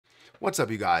What's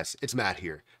up, you guys? It's Matt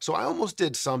here. So I almost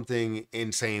did something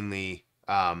insanely,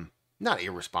 not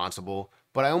irresponsible,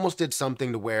 but I almost did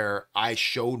something to where I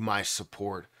showed my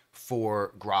support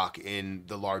for Grok in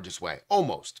the largest way.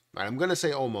 Almost, right? I'm going to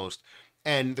say almost.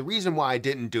 And the reason why I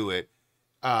didn't do it,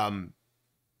 um,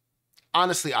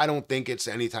 honestly, I don't think it's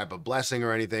any type of blessing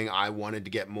or anything. I wanted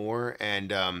to get more,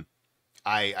 and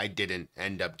I didn't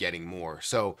end up getting more.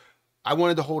 So I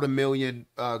wanted to hold a million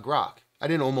Grok. I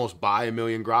didn't almost buy a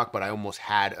million Grok, but I almost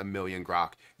had a million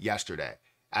Grok yesterday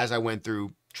as I went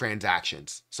through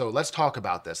transactions. So let's talk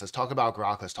about this. Let's talk about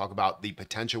Grok. Let's talk about the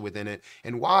potential within it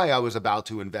and why I was about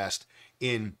to invest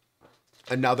in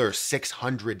another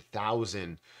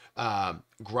 600,000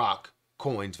 Grok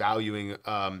coins,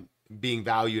 being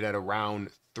valued at around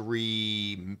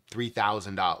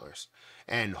 $3,000,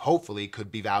 and hopefully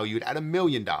could be valued at $1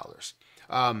 million.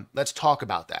 Let's talk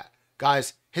about that.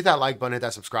 Guys, hit that like button, hit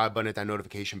that subscribe button, hit that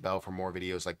notification bell for more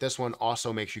videos like this one.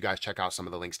 Also, make sure you guys check out some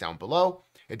of the links down below.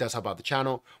 It does help out the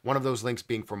channel. One of those links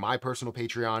being for my personal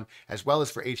Patreon, as well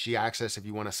as for HG Access if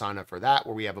you want to sign up for that,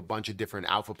 where we have a bunch of different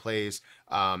alpha plays,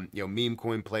 meme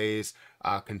coin plays,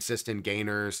 consistent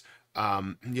gainers,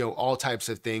 all types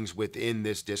of things within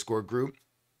this Discord group.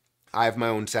 I have my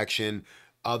own section.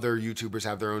 Other YouTubers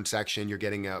have their own section. You're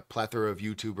getting a plethora of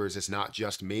YouTubers. It's not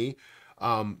just me.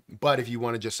 But if you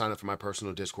want to just sign up for my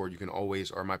personal Discord, you can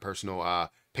always, or my personal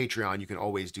Patreon, you can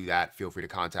always do that. Feel free to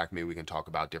contact me. We can talk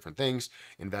about different things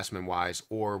investment wise,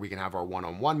 or we can have our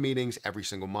one-on-one meetings every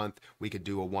single month. We could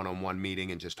do a one-on-one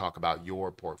meeting and just talk about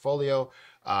your portfolio.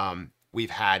 We've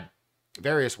had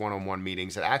various one-on-one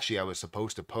meetings that actually I was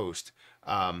supposed to post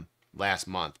last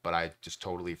month, but I just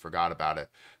totally forgot about it.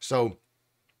 So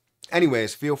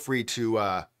anyways, feel free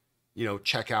to,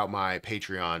 check out my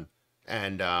Patreon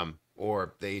and,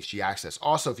 or the HG Access.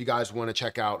 Also, if you guys want to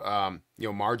check out,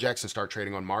 Margex and start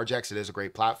trading on Margex, it is a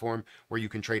great platform where you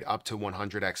can trade up to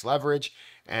 100x leverage.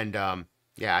 And,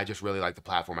 yeah, I just really like the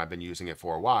platform. I've been using it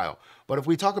for a while. But if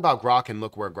we talk about Grok and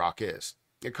look where Grok is,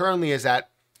 it currently is at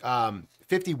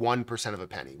 51% of a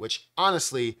penny, which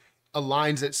honestly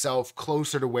aligns itself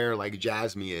closer to where like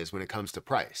Jasmy is when it comes to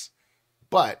price.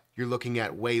 But you're looking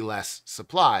at way less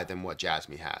supply than what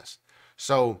Jasmy has.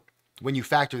 So when you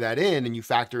factor that in and you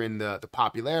factor in the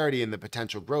popularity and the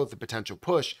potential growth, the potential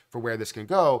push for where this can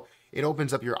go, it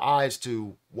opens up your eyes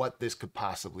to what this could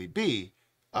possibly be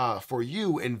for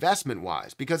you investment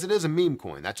wise, because it is a meme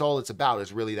coin. That's all it's about,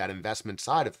 is really that investment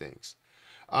side of things.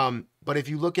 But if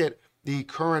you look at the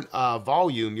current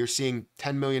volume, you're seeing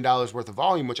 $10 million worth of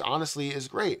volume, which honestly is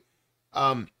great.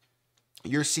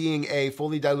 You're seeing a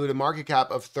fully diluted market cap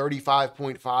of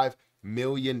 $35.5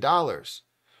 million.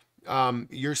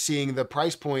 You're seeing the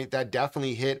price point that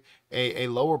definitely hit a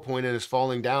lower point and is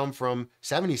falling down from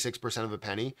 76% of a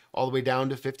penny all the way down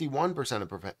to 51%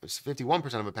 of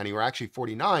a penny, or actually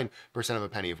 49% of a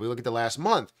penny. If we look at the last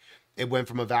month, it went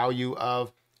from a value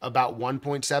of about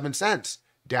 1.7 cents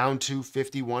down to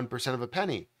 51% of a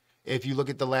penny. If you look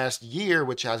at the last year,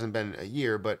 which hasn't been a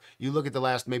year, but you look at the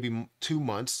last maybe 2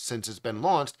 months since it's been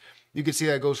launched, you can see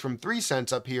that it goes from 3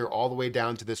 cents up here all the way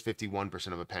down to this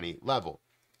 51% of a penny level.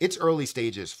 It's early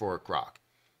stages for Grok.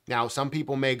 Now, some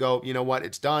people may go, you know what,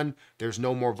 it's done. There's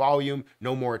no more volume,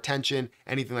 no more attention,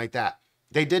 anything like that.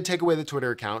 They did take away the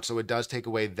Twitter account, so it does take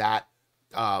away that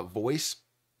voice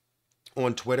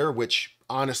on Twitter, which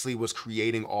honestly was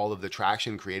creating all of the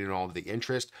traction, creating all of the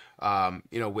interest,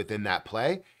 within that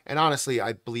play. And honestly,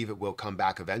 I believe it will come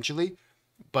back eventually,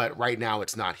 but right now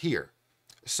it's not here.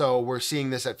 So we're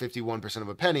seeing this at 51% of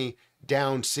a penny,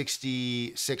 down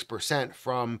 66%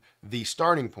 from the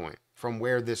starting point, from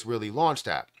where this really launched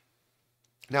at.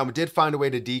 Now, we did find a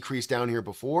way to decrease down here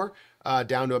before,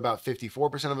 down to about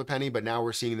 54% of a penny, but now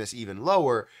we're seeing this even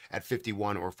lower at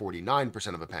 51 or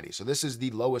 49% of a penny. So this is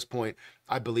the lowest point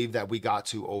I believe that we got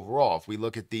to overall. If we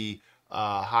look at the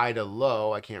high to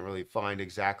low, I can't really find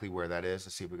exactly where that is.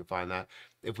 Let's see if we can find that.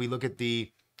 If we look at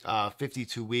the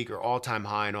 52-week or all-time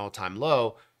high and all-time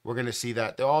low, we're going to see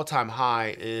that the all-time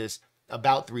high is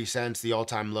about 3 cents. The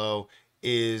all-time low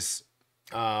is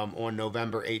on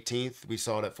November 18th. We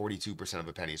saw it at 42% of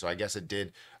a penny. So I guess it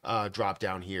did drop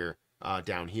down here,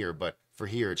 but for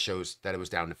here it shows that it was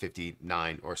down to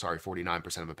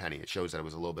 49% of a penny. It shows that it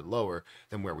was a little bit lower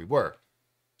than where we were.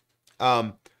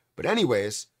 But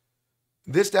anyways,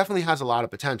 this definitely has a lot of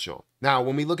potential. Now,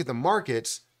 when we look at the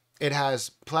markets, it has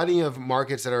plenty of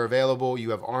markets that are available. You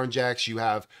have OrangeX, you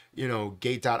have,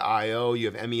 Gate.io, you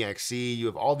have MEXC, you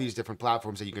have all these different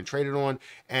platforms that you can trade it on.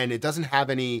 And it doesn't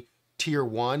have any tier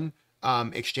one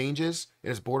exchanges. It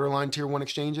has borderline tier one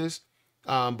exchanges.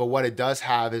 But what it does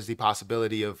have is the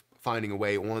possibility of finding a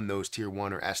way on those tier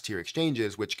 1 or S tier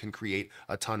exchanges, which can create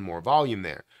a ton more volume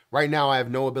there. Right now, I have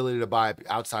no ability to buy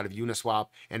outside of Uniswap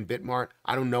and Bitmart.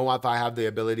 I don't know if I have the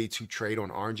ability to trade on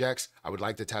OrangeX. I would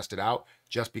like to test it out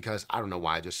just because I don't know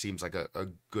why. It just seems like a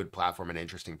good platform, an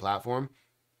interesting platform,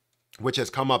 which has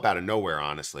come up out of nowhere,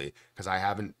 honestly, because I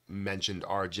haven't mentioned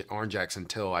OrangeX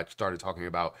until I started talking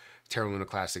about Terra Luna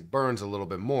Classic Burns a little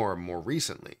bit more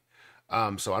recently.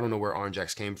 So I don't know where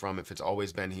OrangeX came from, if it's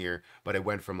always been here, but it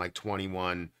went from like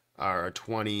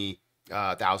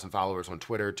 20,000 followers on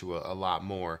Twitter to a lot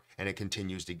more, and it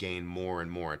continues to gain more and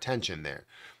more attention there.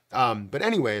 But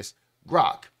anyways,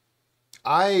 Grok.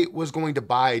 I was going to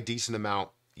buy a decent amount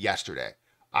yesterday.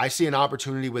 I see an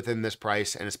opportunity within this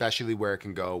price, and especially where it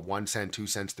can go, 1 cent, 2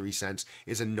 cents, 3 cents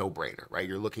is a no-brainer, right?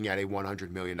 You're looking at a $100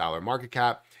 million market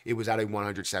cap. It was at a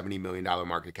 $170 million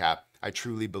market cap. I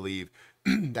truly believe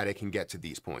that it can get to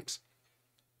these points.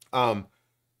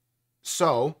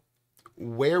 So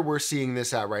where we're seeing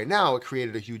this at right now, it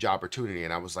created a huge opportunity,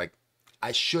 and I was like,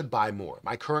 I should buy more.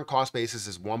 My current cost basis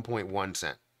is 1.1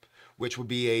 cent, which would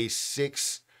be a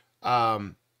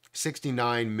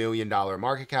 $69 million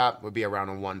market cap, would be around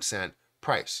a 1 cent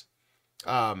price.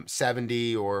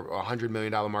 70 or $100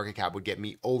 million market cap would get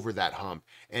me over that hump,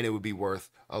 and it would be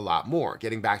worth a lot more.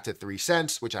 Getting back to 3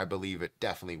 cents, which I believe it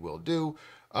definitely will do,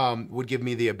 would give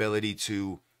me the ability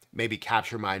to maybe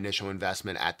capture my initial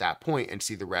investment at that point and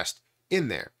see the rest in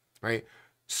there, right?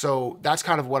 So that's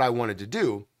kind of what I wanted to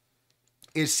do,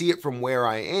 is see it from where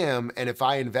I am. And if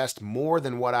I invest more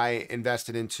than what I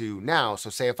invested into now, so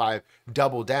say if I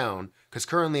double down, because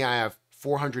currently I have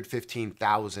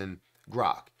 415,000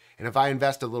 Grok. And if I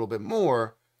invest a little bit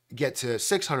more, get to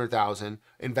 600,000,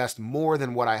 invest more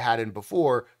than what I had in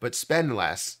before, but spend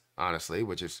less, honestly,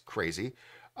 which is crazy,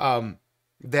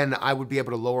 then I would be able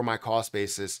to lower my cost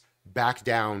basis back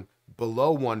down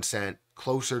below 1 cent,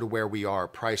 closer to where we are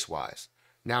price-wise.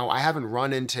 Now, I haven't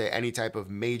run into any type of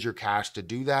major cash to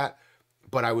do that,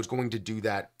 but I was going to do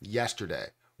that yesterday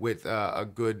with a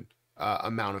good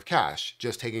amount of cash,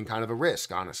 just taking kind of a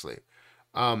risk, honestly.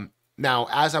 Now,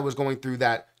 as I was going through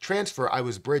that transfer, I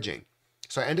was bridging.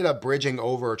 So I ended up bridging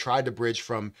over, or tried to bridge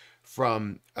from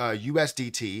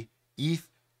USDT, BNB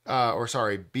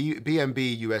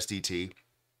USDT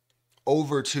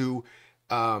over to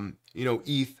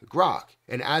ETH Grok.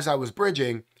 And as I was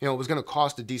bridging, it was going to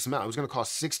cost a decent amount. It was going to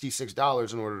cost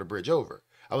 $66 in order to bridge over.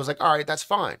 I was like, all right, that's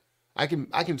fine. I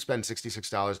can spend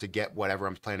 $66 to get whatever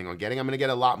I'm planning on getting. I'm going to get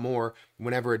a lot more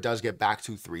whenever it does get back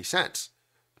to 3 cents,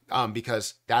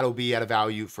 because that'll be at a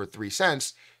value for 3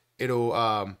 cents.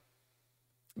 It'll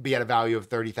be at a value of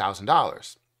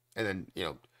 $30,000, and then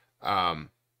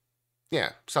yeah,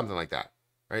 something like that,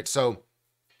 right? So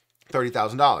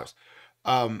 $30,000.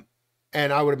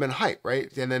 And I would have been hyped,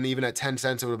 right? And then even at 10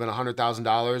 cents, it would have been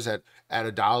 $100,000.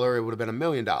 At $1, it would have been $1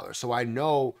 million. So I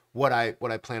know what I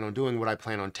plan on doing, what I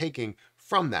plan on taking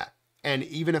from that. And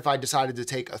even if I decided to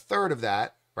take a third of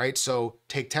that, right? So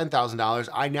take $10,000,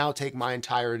 I now take my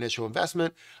entire initial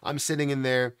investment. I'm sitting in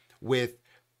there with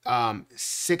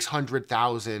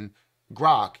 600,000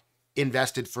 Grok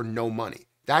invested for no money.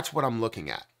 That's what I'm looking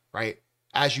at, right?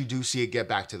 As you do see it get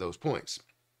back to those points.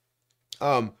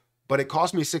 But it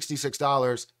cost me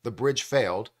 $66. The bridge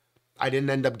failed. I didn't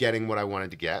end up getting what I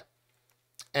wanted to get.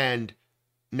 And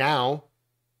now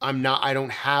I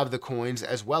don't have the coins,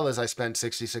 as well as I spent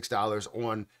 $66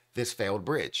 on this failed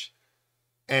bridge.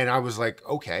 And I was like,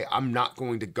 okay, I'm not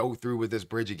going to go through with this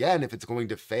bridge again. If it's going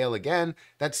to fail again,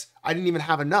 I didn't even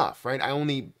have enough, right? I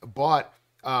only bought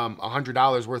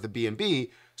 $100 worth of BNB,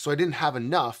 so I didn't have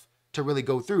enough to really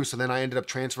go through. So then I ended up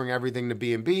transferring everything to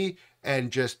BNB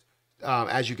and just,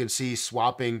 as you can see,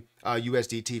 swapping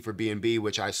USDT for BNB,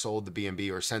 which I sold the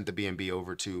BNB or sent the BNB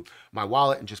over to my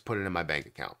wallet and just put it in my bank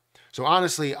account. So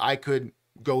honestly, I could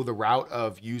go the route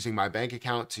of using my bank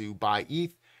account to buy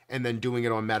ETH and then doing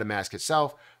it on MetaMask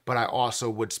itself, but I also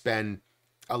would spend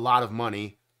a lot of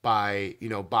money by,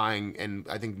 buying, and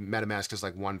I think MetaMask is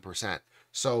like 1%.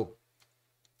 So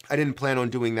I didn't plan on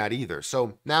doing that either.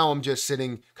 So now I'm just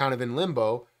sitting kind of in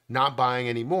limbo, not buying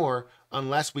anymore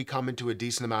unless we come into a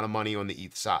decent amount of money on the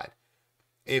ETH side.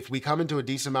 If we come into a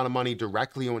decent amount of money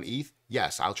directly on ETH,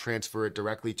 yes, I'll transfer it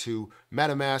directly to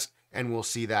MetaMask, and we'll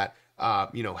see that,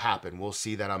 happen. We'll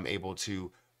see that I'm able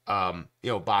to,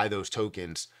 buy those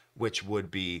tokens, which would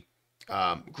be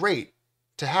great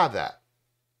to have that.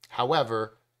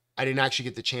 However, I didn't actually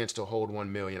get the chance to hold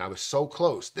 1 million. I was so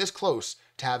close, this close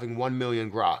to having 1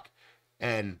 million Grok.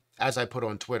 And as I put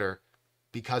on Twitter,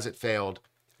 because it failed,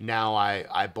 now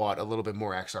I bought a little bit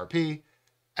more XRP,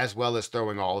 as well as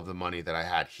throwing all of the money that I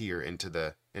had here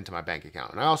into my bank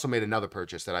account. And I also made another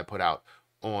purchase that I put out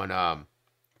on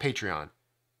Patreon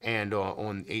and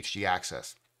on HG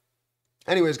Access.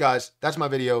 Anyways, guys, that's my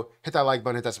video. Hit that like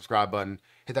button, hit that subscribe button,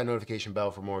 hit that notification bell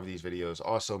for more of these videos.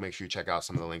 Also, make sure you check out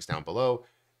some of the links down below.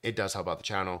 It does help out the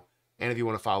channel. And if you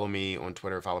want to follow me on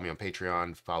Twitter, follow me on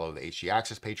Patreon, follow the HG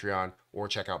Access Patreon, or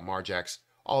check out Margex.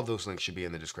 All of those links should be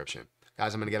in the description.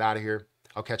 Guys, I'm going to get out of here.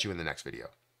 I'll catch you in the next video.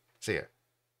 See ya.